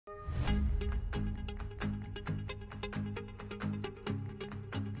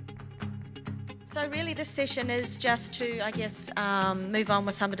So really this session is just to, I guess, move on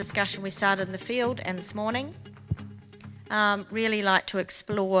with some of the discussion we started in the field and this morning. Really like to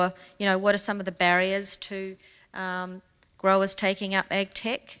explore, what are some of the barriers to growers taking up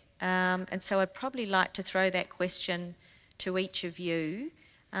AgTech? And so I'd probably like to throw that question to each of you,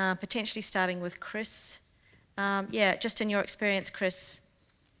 potentially starting with Chris. Just in your experience, Chris,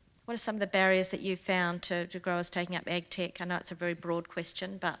 what are some of the barriers that you've found to growers taking up AgTech? I know it's a very broad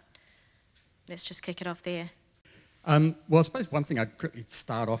question, but let's just kick it off there. Well, I suppose one thing I'd quickly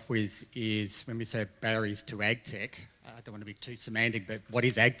start off with is when we say barriers to AgTech, I don't want to be too semantic, but what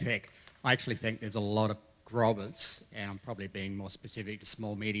is AgTech? I actually think there's a lot of growers, and I'm probably being more specific to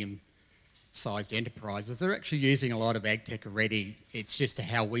small, medium-sized enterprises, they're actually using a lot of AgTech already. It's just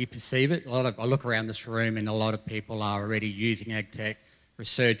how we perceive it. I look around this room and a lot of people are already using AgTech,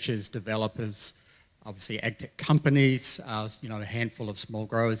 researchers, developers, obviously AgTech companies, a handful of small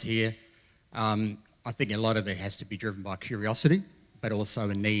growers here. I think a lot of it has to be driven by curiosity, but also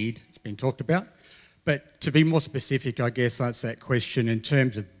a need. It's been talked about. But to be more specific, I guess that's that question in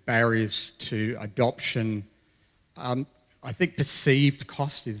terms of barriers to adoption. I think perceived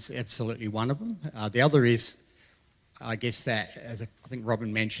cost is absolutely one of them. The other is, I guess that, as I think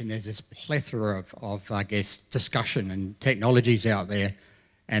Robin mentioned, there's this plethora of I guess, discussion and technologies out there,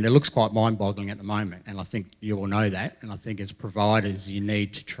 and it looks quite mind-boggling at the moment, and I think you all know that, and I think as providers you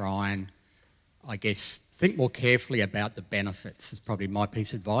need to try and, I guess, think more carefully about the benefits is probably my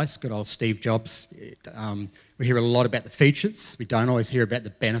piece of advice. Good old Steve Jobs. We hear a lot about the features. We don't always hear about the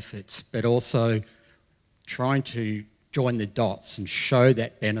benefits, but also trying to join the dots and show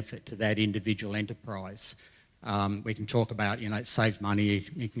that benefit to that individual enterprise. We can talk about, it saves money,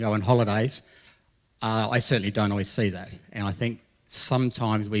 you can go on holidays. I certainly don't always see that. And I think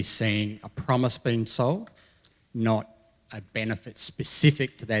sometimes we're seeing a promise being sold, not a benefit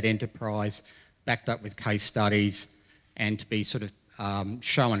specific to that enterprise, backed up with case studies, and to be sort of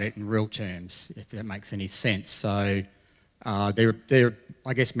showing it in real terms, if that makes any sense. So there are,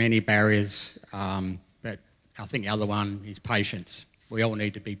 I guess, many barriers, but I think the other one is patience. We all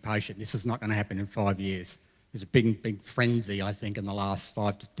need to be patient. This is not going to happen in 5 years. There's a big frenzy, I think, in the last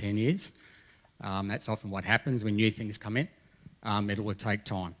 5 to 10 years. That's often what happens when new things come in. It will take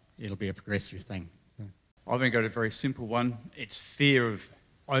time. It'll be a progressive thing. I've only got a very simple one. It's fear of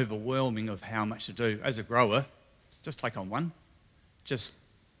overwhelming of how much to do. As a grower, just take on one. Just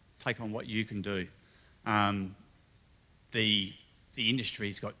take on what you can do. The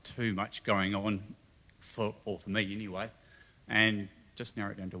industry's got too much going on, for me anyway, and just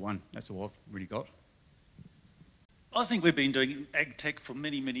narrow it down to one. That's all I've really got. I think we've been doing AgTech for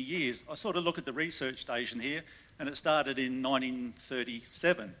many, many years. I sort of look at the research station here, and it started in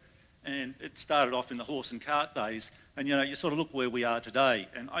 1937. And it started off in the horse and cart days. And, you sort of look where we are today.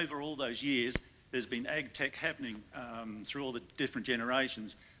 And over all those years, there's been AgTech happening through all the different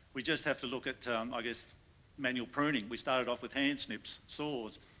generations. We just have to look at, I guess, manual pruning. We started off with hand snips,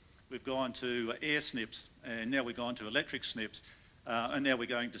 saws. We've gone to air snips, and now we've gone to electric snips. And now we're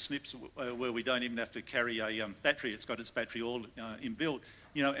going to snips where we don't even have to carry a battery. It's got its battery all inbuilt.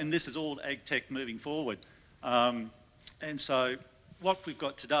 And this is all AgTech moving forward. And so what we've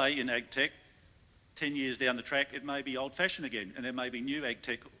got today in AgTech, 10 years down the track, it may be old-fashioned again, and there may be new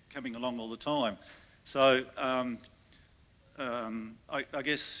AgTech coming along all the time. So I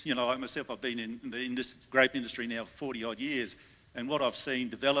guess, like myself, I've been in the grape industry now for 40-odd years, and what I've seen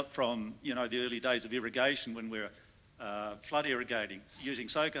develop from, the early days of irrigation when we're flood irrigating, using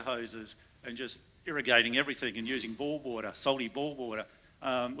soaker hoses and just irrigating everything and using bore water, salty bore water.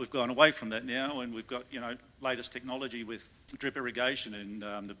 We've gone away from that now, and we've got, latest technology with drip irrigation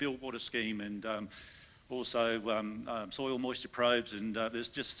and the Bill water scheme, and also soil moisture probes, and there's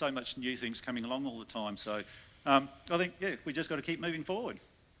just so much new things coming along all the time. So I think, we just got to keep moving forward,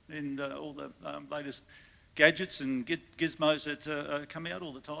 and all the latest gadgets and gizmos that come out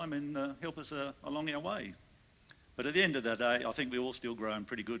all the time and help us along our way. But at the end of the day, I think we're all still growing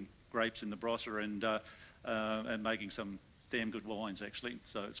pretty good grapes in the Barossa, and making some damn good wines, actually.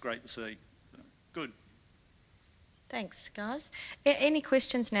 So it's great to see. Good. Thanks, guys. Any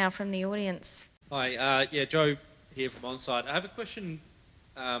questions now from the audience? Hi, Joe here from Onsite. I have a question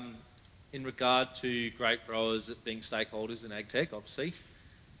in regard to grape growers being stakeholders in AgTech, obviously.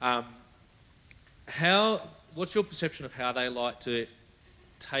 What's your perception of how they like to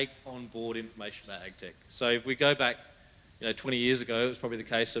take on board information about AgTech? So if we go back, 20 years ago, it was probably the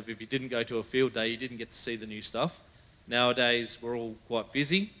case of if you didn't go to a field day, you didn't get to see the new stuff. Nowadays, we're all quite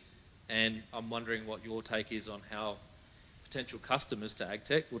busy, and I'm wondering what your take is on how potential customers to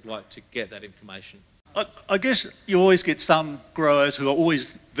AgTech would like to get that information. I guess you always get some growers who are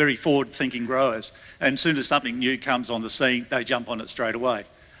always very forward-thinking growers, and as soon as something new comes on the scene, they jump on it straight away.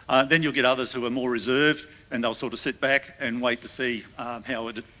 Then you'll get others who are more reserved, and they'll sort of sit back and wait to see how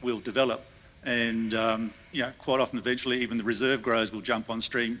it will develop. And quite often, eventually, even the reserve growers will jump on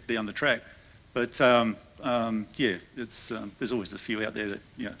stream down the track. But there's always a few out there that,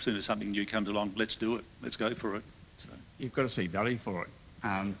 as soon as something new comes along, let's do it, let's go for it. So You've got to see value for it,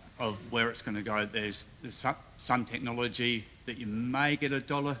 of where it's going to go. There's some technology that you may get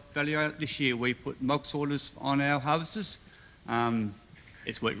 $1 value out. This year we put mog sorters on our harvesters.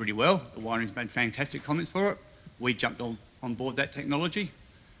 It's worked really well. The wineries made fantastic comments for it. We jumped on board that technology.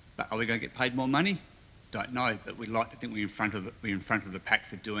 But are we going to get paid more money? Don't know, but we'd like to think we're in front of the pack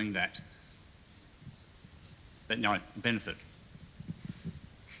for doing that. But no, benefit.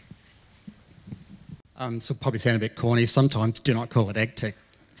 So probably sound a bit corny. Sometimes do not call it AgTech.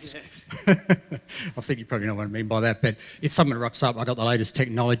 I think you probably know what I mean by that. But if someone rocks up, I got the latest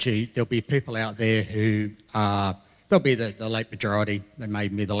technology, there'll be people out there who they'll be the late majority, they may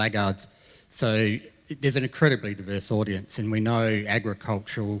be the laggards. So there's an incredibly diverse audience, and we know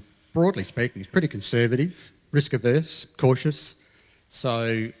agricultural, broadly speaking, is pretty conservative, risk averse, cautious.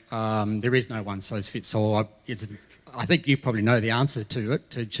 So there is no one size fits all. I think you probably know the answer to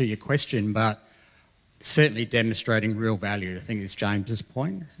it, to your question, but certainly demonstrating real value, I think is James's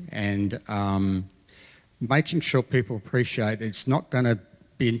point, and making sure people appreciate it's not going to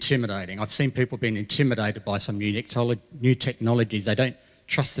be intimidating. I've seen people being intimidated by some new technologies. They don't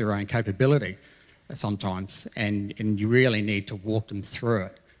trust their own capability sometimes, and you really need to walk them through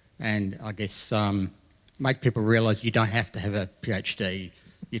it. And I guess make people realise you don't have to have a PhD,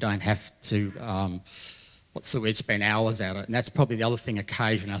 you don't have to spend hours at it. And that's probably the other thing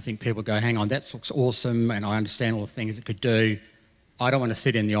occasionally. I think people go, hang on, that looks awesome and I understand all the things it could do. I don't want to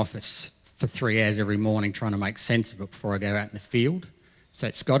sit in the office for 3 hours every morning trying to make sense of it before I go out in the field. So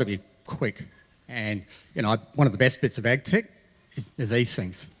it's got to be quick. And, one of the best bits of AgTech is these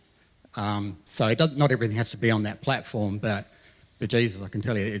things. So not everything has to be on that platform, but Jesus, I can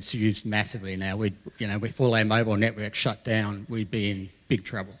tell you it's used massively now. If all our mobile network shut down, we'd be in big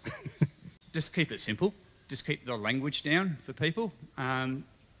trouble. Just keep it simple. Just keep the language down for people.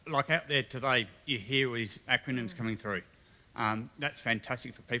 Like out there today, you hear these acronyms coming through. That's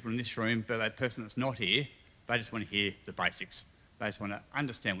fantastic for people in this room, but that person that's not here, they just want to hear the basics. They just want to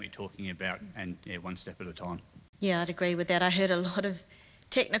understand what you're talking about, and one step at a time. Yeah, I'd agree with that. I heard a lot of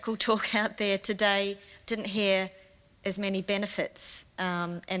technical talk out there today. Didn't hear as many benefits,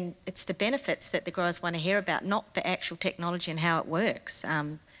 and it's the benefits that the growers want to hear about, not the actual technology and how it works,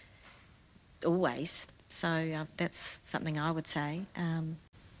 always. So that's something I would say.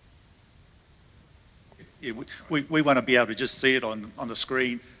 We want to be able to just see it on the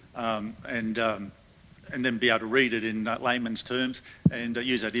screen and then be able to read it in layman's terms and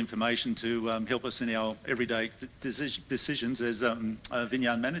use that information to help us in our everyday decisions as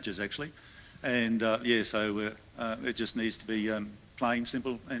vineyard managers, actually. And so it just needs to be plain,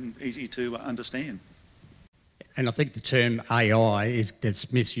 simple and easy to understand. And I think the term AI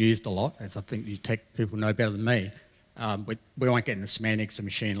gets misused a lot, as I think you tech people know better than me. We won't get into the semantics of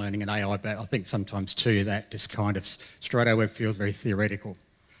machine learning and AI, but I think sometimes too that just kind of straight away feels very theoretical.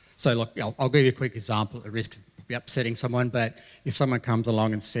 So look, I'll give you a quick example at the risk of upsetting someone, but if someone comes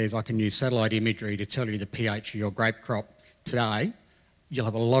along and says, I can use satellite imagery to tell you the pH of your grape crop today, you'll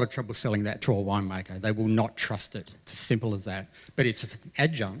have a lot of trouble selling that to a winemaker. They will not trust it. It's as simple as that. But it's an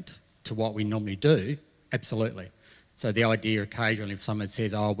adjunct to what we normally do, absolutely. So the idea occasionally if someone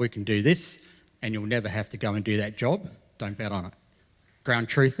says, oh, we can do this and you'll never have to go and do that job, don't bet on it. Ground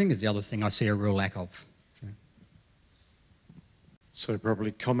truthing is the other thing I see a real lack of. So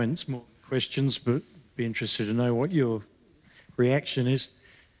probably comments, more questions, but be interested to know what your reaction is.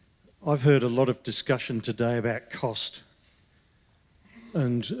 I've heard a lot of discussion today about cost.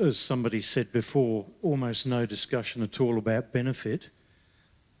 And as somebody said before, almost no discussion at all about benefit.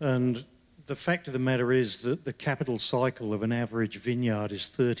 And the fact of the matter is that the capital cycle of an average vineyard is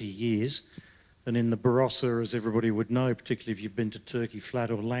 30 years. And in the Barossa, as everybody would know, particularly if you've been to Turkey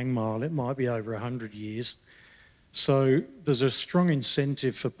Flat or Langmile, it might be over 100 years. So there's a strong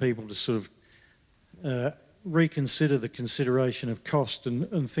incentive for people to sort of reconsider the consideration of cost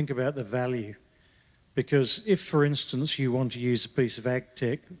and think about the value. Because if, for instance, you want to use a piece of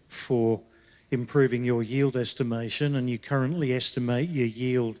AgTech for improving your yield estimation and you currently estimate your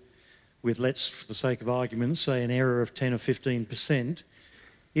yield with, let's, for the sake of argument, say an error of 10 or 15%,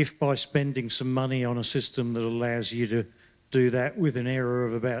 if by spending some money on a system that allows you to do that with an error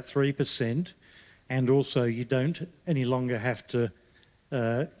of about 3%, and also you don't any longer have to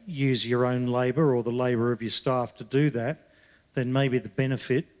use your own labour or the labour of your staff to do that, then maybe the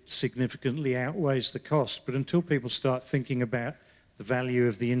benefit significantly outweighs the cost. But until people start thinking about the value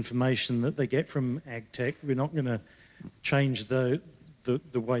of the information that they get from AgTech, we're not going to change the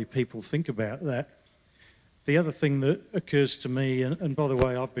way people think about that. The other thing that occurs to me, and by the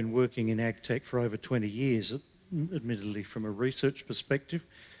way, I've been working in AgTech for over 20 years, admittedly from a research perspective,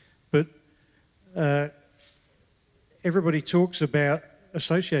 but everybody talks about,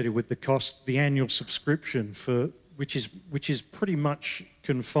 associated with the cost, the annual subscription which is pretty much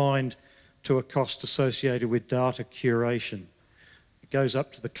confined to a cost associated with data curation. It goes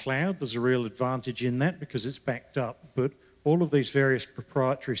up to the cloud. There's a real advantage in that because it's backed up, but all of these various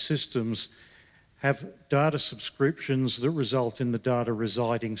proprietary systems have data subscriptions that result in the data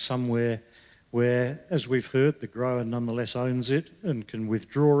residing somewhere where, as we've heard, the grower nonetheless owns it and can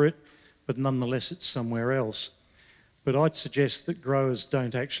withdraw it, but nonetheless it's somewhere else. But I'd suggest that growers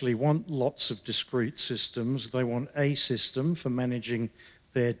don't actually want lots of discrete systems. They want a system for managing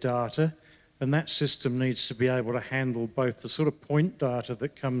their data, and that system needs to be able to handle both the sort of point data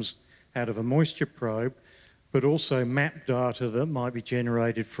that comes out of a moisture probe, but also map data that might be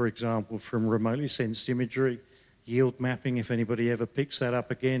generated, for example, from remotely sensed imagery, yield mapping, if anybody ever picks that up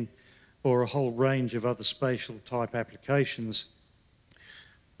again, or a whole range of other spatial type applications.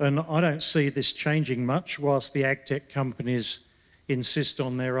 And I don't see this changing much whilst the AgTech companies insist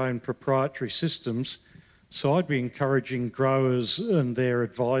on their own proprietary systems. So I'd be encouraging growers and their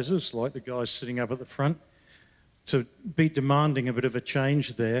advisors, like the guys sitting up at the front, to be demanding a bit of a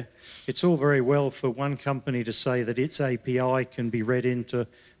change there. It's all very well for one company to say that its API can be read into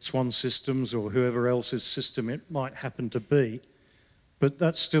Swan Systems or whoever else's system it might happen to be, but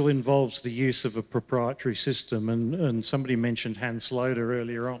that still involves the use of a proprietary system. And somebody mentioned Hans Loader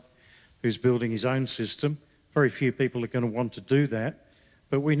earlier on, who's building his own system. Very few people are going to want to do that,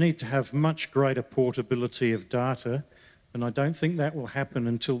 but we need to have much greater portability of data, and I don't think that will happen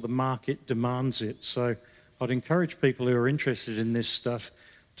until the market demands it. So I'd encourage people who are interested in this stuff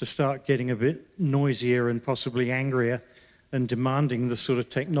to start getting a bit noisier and possibly angrier and demanding the sort of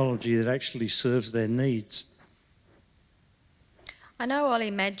technology that actually serves their needs. I know Ollie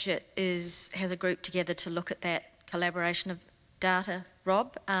Madgett has a group together to look at that collaboration of data,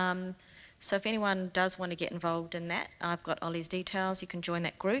 Rob. So if anyone does want to get involved in that, I've got Ollie's details. You can join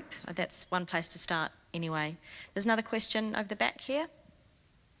that group. That's one place to start anyway. There's another question over the back here.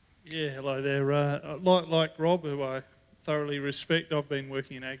 Yeah, hello there. Like Rob, who I thoroughly respect, I've been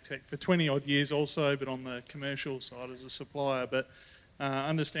working in AgTech for 20 odd years also, but on the commercial side as a supplier. But I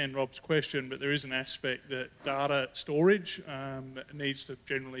understand Rob's question, but there is an aspect that data storage needs to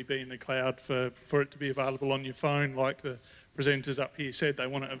generally be in the cloud for it to be available on your phone. Like the presenters up here said, they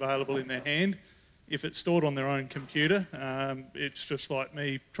want it available in their hand. If it's stored on their own computer, it's just like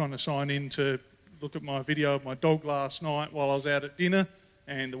me trying to sign in to look at my video of my dog last night while I was out at dinner,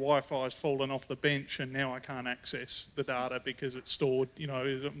 and the Wi-Fi's fallen off the bench and now I can't access the data because it's stored, you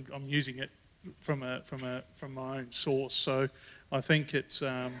know, I'm using it from my own source. So I think it's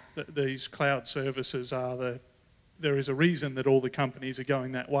these cloud services there is a reason that all the companies are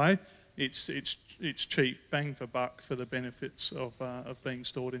going that way. It's cheap, bang for buck for the benefits of being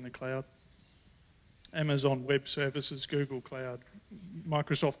stored in the cloud. Amazon Web Services, Google Cloud,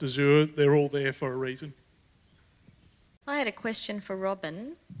 Microsoft Azure, they're all there for a reason. I had a question for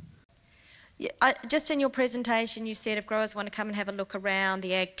Robin. Just in your presentation, you said if growers want to come and have a look around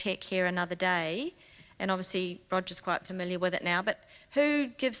the AgTech here another day, and obviously Roger's quite familiar with it now, but who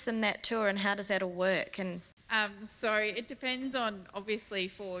gives them that tour and how does that all work? And so it depends on, obviously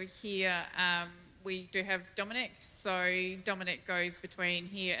for here, we do have Dominic. So Dominic goes between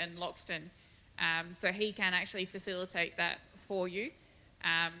here and Loxton. So he can actually facilitate that for you.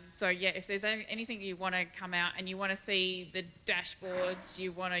 So yeah, if there's anything you want to come out and you want to see the dashboards,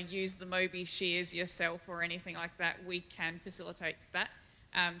 you want to use the Mobi shears yourself or anything like that, we can facilitate that.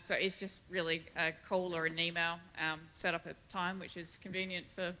 So it's just really a call or an email set up at a time, which is convenient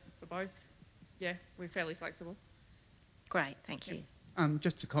for both. Yeah, we're fairly flexible. great, thank you.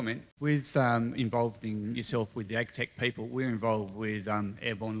 Just to comment, with involving yourself with the AgTech people, we're involved with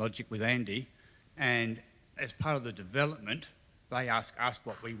Airborne Logic with Andy, and as part of the development, they ask us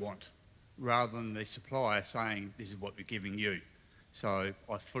what we want, rather than the supplier saying, this is what we're giving you. So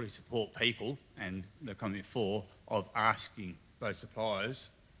I fully support people, and the comment before, of asking those suppliers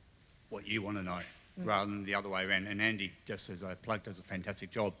what you want to know, rather than the other way around. And Andy, just as a plug, does a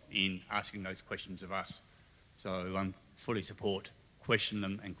fantastic job in asking those questions of us. So fully support, question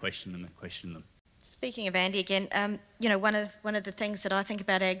them and question them and question them. Speaking of Andy again, you know, one of the things that I think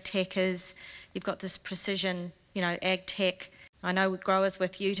about AgTech is you've got this precision, you know, AgTech I know with growers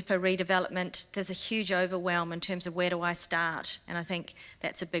with Utipa redevelopment, there's a huge overwhelm in terms of where do I start, and I think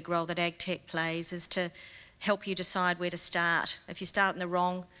that's a big role that AgTech plays, is to help you decide where to start. If you start in the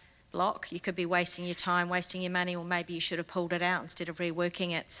wrong block, you could be wasting your time, wasting your money, or maybe you should have pulled it out instead of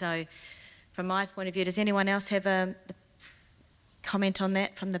reworking it. So from my point of view, does anyone else have a comment on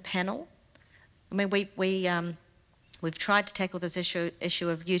that from the panel? I mean, we've tried to tackle this issue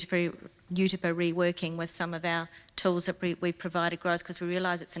of Utipa reworking with some of our tools that we've provided growers, because we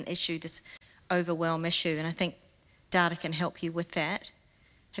realise it's an issue, this overwhelm issue, and I think data can help you with that.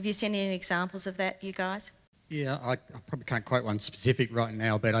 Have you seen any examples of that, you guys? Yeah, I probably can't quote one specific right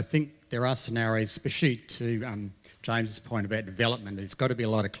now, but I think there are scenarios, especially to James's point about development, there's got to be a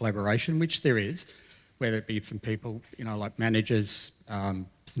lot of collaboration, which there is, whether it be from people, you know, like managers,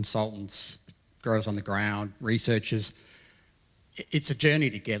 consultants, growers on the ground, researchers. It's a journey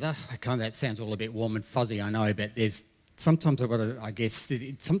together. That sounds all a bit warm and fuzzy, I know, but there's sometimes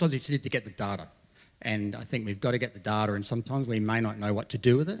sometimes you just need to get the data. And I think we've got to get the data, and sometimes we may not know what to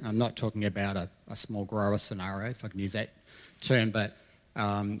do with it. I'm not talking about a small grower scenario, if I can use that term, but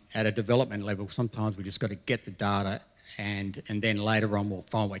at a development level, sometimes we just got to get the data, and then later on we'll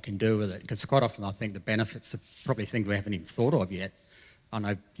find what we can do with it. Because quite often I think the benefits are probably things we haven't even thought of yet. I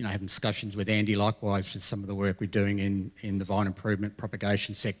know, you know, having discussions with Andy likewise with some of the work we're doing in the vine improvement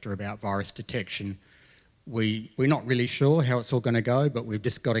propagation sector about virus detection. We're not really sure how it's all going to go, but we've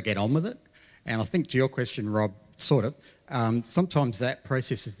just got to get on with it. And I think to your question, Rob, sort of, sometimes that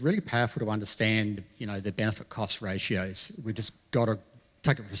process is really powerful to understand, you know, the benefit cost ratios. We've just got to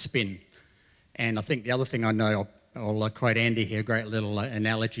take it for a spin. And I think the other thing I know, I'll quote Andy here, a great little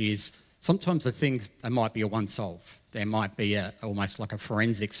analogy, is sometimes the things, they might be a one solve. There might be almost like a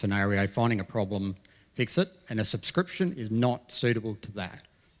forensic scenario, finding a problem, fix it, and a subscription is not suitable to that.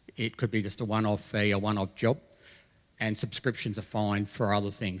 It could be just a one-off fee, a one-off job, and subscriptions are fine for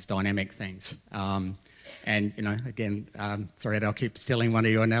other things, dynamic things. And, you know, again, sorry, I'll keep stealing one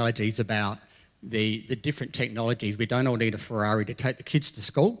of your analogies about the different technologies. We don't all need a Ferrari to take the kids to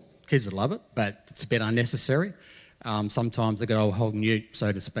school. Kids will love it, but it's a bit unnecessary. Sometimes the good old Holden Ute,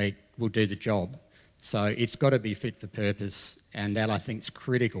 so to speak, will do the job. So it's got to be fit for purpose, and that I think is a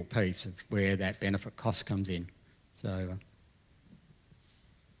critical piece of where that benefit cost comes in. So,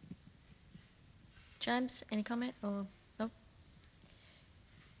 James, any comment or no?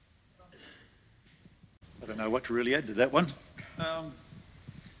 I don't know what to really add to that one.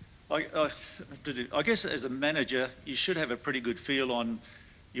 I guess as a manager, you should have a pretty good feel on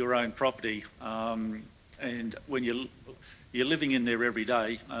your own property, and when you're living in there every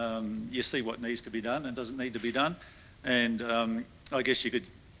day, you see what needs to be done and doesn't need to be done. And I guess you could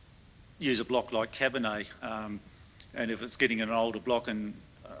use a block like Cabernet, and if it's getting an older block, and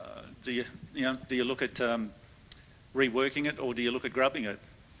do you look at reworking it, or do you look at grubbing it?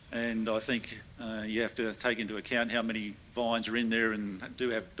 And I think you have to take into account how many vines are in there and do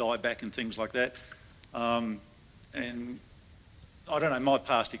have dieback and things like that. And I don't know, my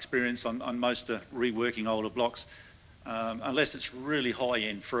past experience on most of reworking older blocks, unless it's really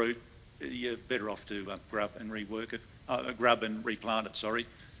high-end fruit, you're better off to grub and rework it, grub and replant it, sorry.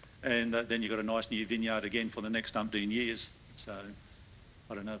 And then you've got a nice new vineyard again for the next umpteen years. So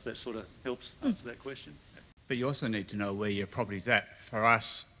I don't know if that sort of helps answer that question. But you also need to know where your property's at. For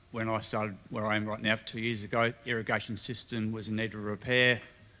us, when I started where I am right now 2 years ago, irrigation system was in need of repair.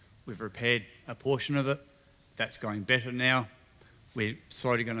 We've repaired a portion of it. That's going better now. We're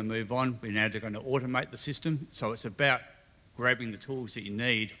slowly going to move on. We're now going to automate the system. So it's about grabbing the tools that you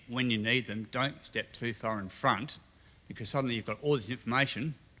need when you need them. Don't step too far in front, because suddenly you've got all this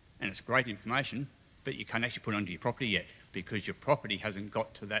information, and it's great information, but you can't actually put it onto your property yet because your property hasn't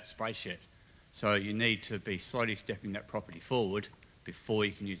got to that space yet. So you need to be slowly stepping that property forward before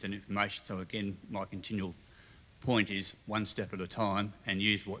you can use that information. So again, my continual point is one step at a time and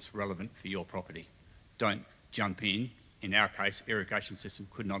use what's relevant for your property. Don't jump in. In our case, irrigation system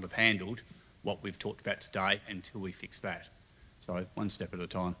could not have handled what we've talked about today until we fix that. So one step at a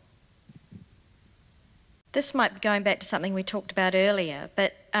time. This might be going back to something we talked about earlier,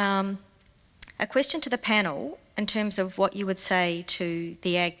 but a question to the panel in terms of what you would say to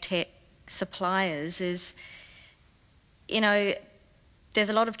the AgTech suppliers is, you know, there's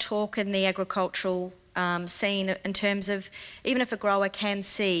a lot of talk in the agricultural scene in terms of even if a grower can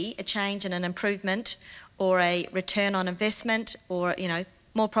see a change and an improvement or a return on investment or, you know,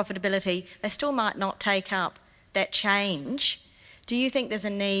 more profitability, they still might not take up that change. Do you think there's a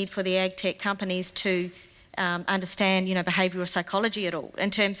need for the AgTech companies to understand, you know, behavioural psychology at all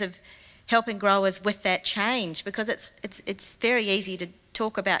in terms of helping growers with that change? Because it's very easy to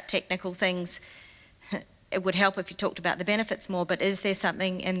talk about technical things it would help if you talked about the benefits more, but is there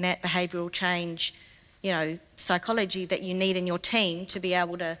something in that behavioural change, you know, psychology that you need in your team to be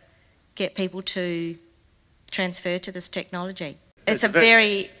able to get people to transfer to this technology? It's a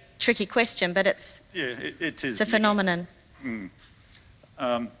very tricky question, but it is. It's a phenomenon.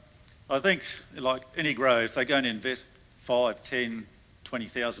 I think, like any grower, if they're going to invest $5,000,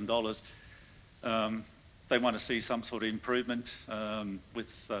 $10,000, $20,000, they want to see some sort of improvement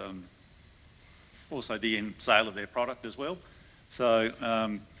with also the end sale of their product as well. So,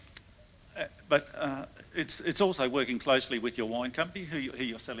 it's also working closely with your wine company who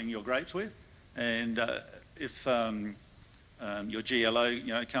you're selling your grapes with, and if your GLO,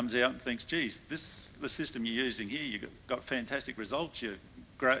 you know, comes out and thinks, geez, the system you're using here, you've got fantastic results. Your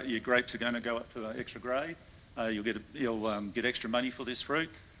grapes are going to go up to an extra grade. You'll get extra money for this fruit,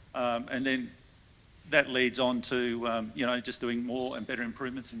 and then that leads on to you know, just doing more and better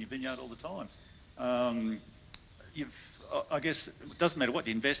improvements in your vineyard all the time. I guess it doesn't matter what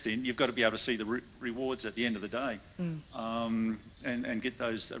you invest in, you've got to be able to see the rewards at the end of the day, and get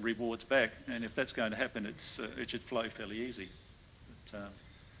those rewards back. And if that's going to happen, it should flow fairly easy.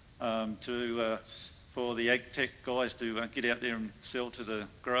 But, for the AgTech guys to get out there and sell to the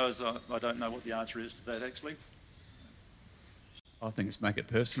growers, I don't know what the answer is to that actually. I think it's make it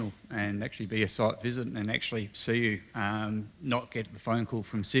personal and actually be a site visit and actually see you, not get the phone call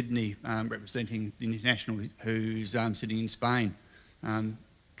from Sydney representing the international who's sitting in Spain.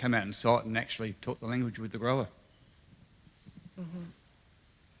 Come out on site and actually talk the language with the grower.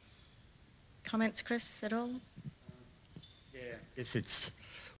 Comments, Chris, at all? Yeah, it's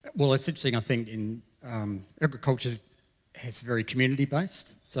interesting. I think in agriculture it's very community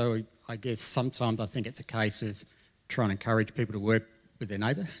based, so I guess sometimes I think it's a case of trying to encourage people to work with their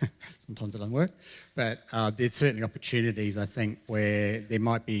neighbour. Sometimes it doesn't work, but there's certainly opportunities, I think, where there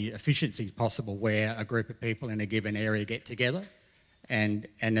might be efficiencies possible where a group of people in a given area get together, and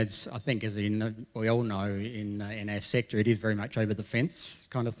as I think, as we all know in our sector, it is very much over the fence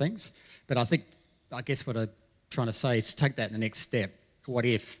kind of things. But I guess what I'm trying to say is to take that in the next step. What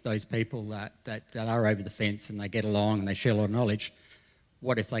if those people that are over the fence and they get along and they share a lot of knowledge,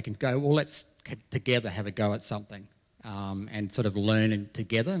 what if they can go, well, let's together have a go at something, and sort of learn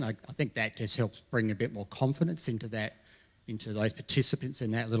together. And I think that just helps bring a bit more confidence into those participants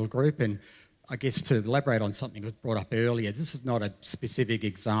in that little group. And I guess to elaborate on something that was brought up earlier, this is not a specific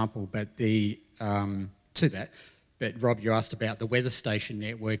example, but to that. But Rob, you asked about the weather station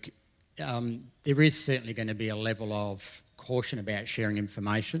network. There is certainly going to be a level of caution about sharing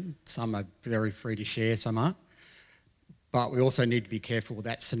information. Some are very free to share, some aren't. But we also need to be careful with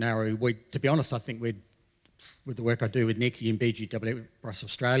that scenario. To be honest, I think with the work I do with Nikki and BGW Barossa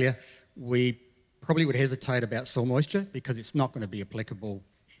Australia, we probably would hesitate about soil moisture because it's not going to be applicable,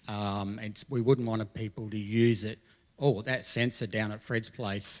 and we wouldn't want people to use it. Oh, that sensor down at Fred's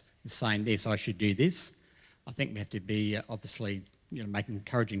place is saying this, I should do this. I think we have to be obviously, you know,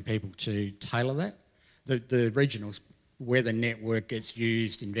 encouraging people to tailor that. The regional weather network gets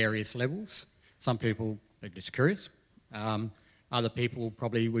used in various levels. Some people are just curious. Other people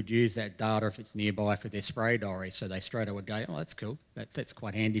probably would use that data if it's nearby for their spray diary, so they straight away go, oh, that's cool, that's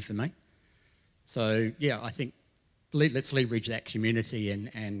quite handy for me. So yeah, I think let's leverage that community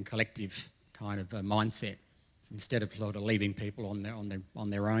and collective kind of mindset instead of sort of leaving people on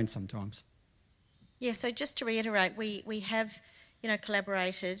their own sometimes. Yeah, so just to reiterate, we have, you know,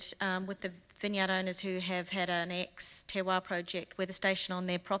 collaborated with the vineyard owners who have had an ex-terroir project weather station on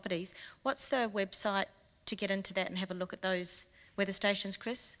their properties. What's the website to get into that and have a look at those weather stations,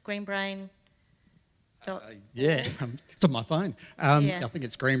 Chris? Greenbrain? Yeah, it's on my phone. I think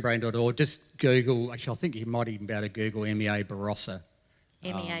it's greenbrain.org. Just Google, actually I think you might even be able to Google MEA Barossa.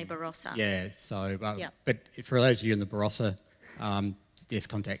 MEA Barossa. Yeah, so, but for those of you in the Barossa, just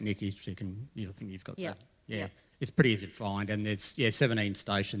contact Nikki, I think you've got that. Yeah, it's pretty easy to find, and there's 17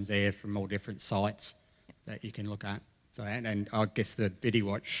 stations there from all different sites that you can look at. So, and I guess the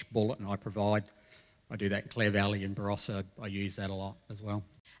VidiWatch bulletin I provide, I do that in Clare Valley and Barossa. I use that a lot as well.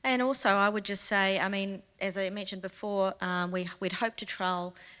 And also, I would just say, I mean, as I mentioned before, we'd hope to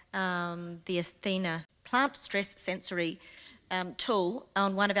trial the Athena plant stress sensory tool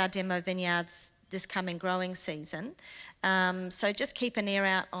on one of our demo vineyards this coming growing season. So just keep an ear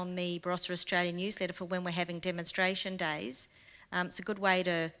out on the Barossa Australia newsletter for when we're having demonstration days. It's a good way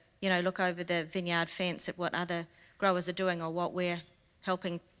to, you know, look over the vineyard fence at what other growers are doing or what we're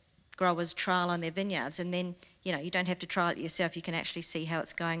helping growers trial on their vineyards, and then, you know, you don't have to trial it yourself, you can actually see how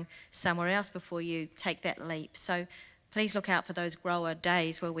it's going somewhere else before you take that leap. So please look out for those grower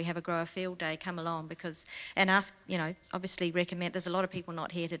days where we have a grower field day. Come along, because, and ask, you know, obviously recommend, there's a lot of people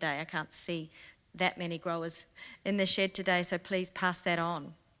not here today, I can't see that many growers in the shed today, so please pass that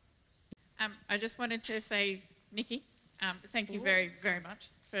on. I just wanted to say, Nikki, thank you very, very much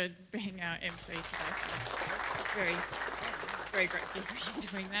for being our MC today. So very, very grateful for you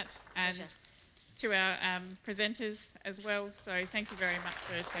doing that. And Pleasure. to our presenters as well. So thank you very much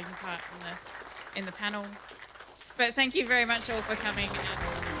for taking part in the panel. But thank you very much all for coming.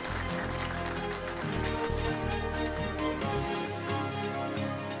 And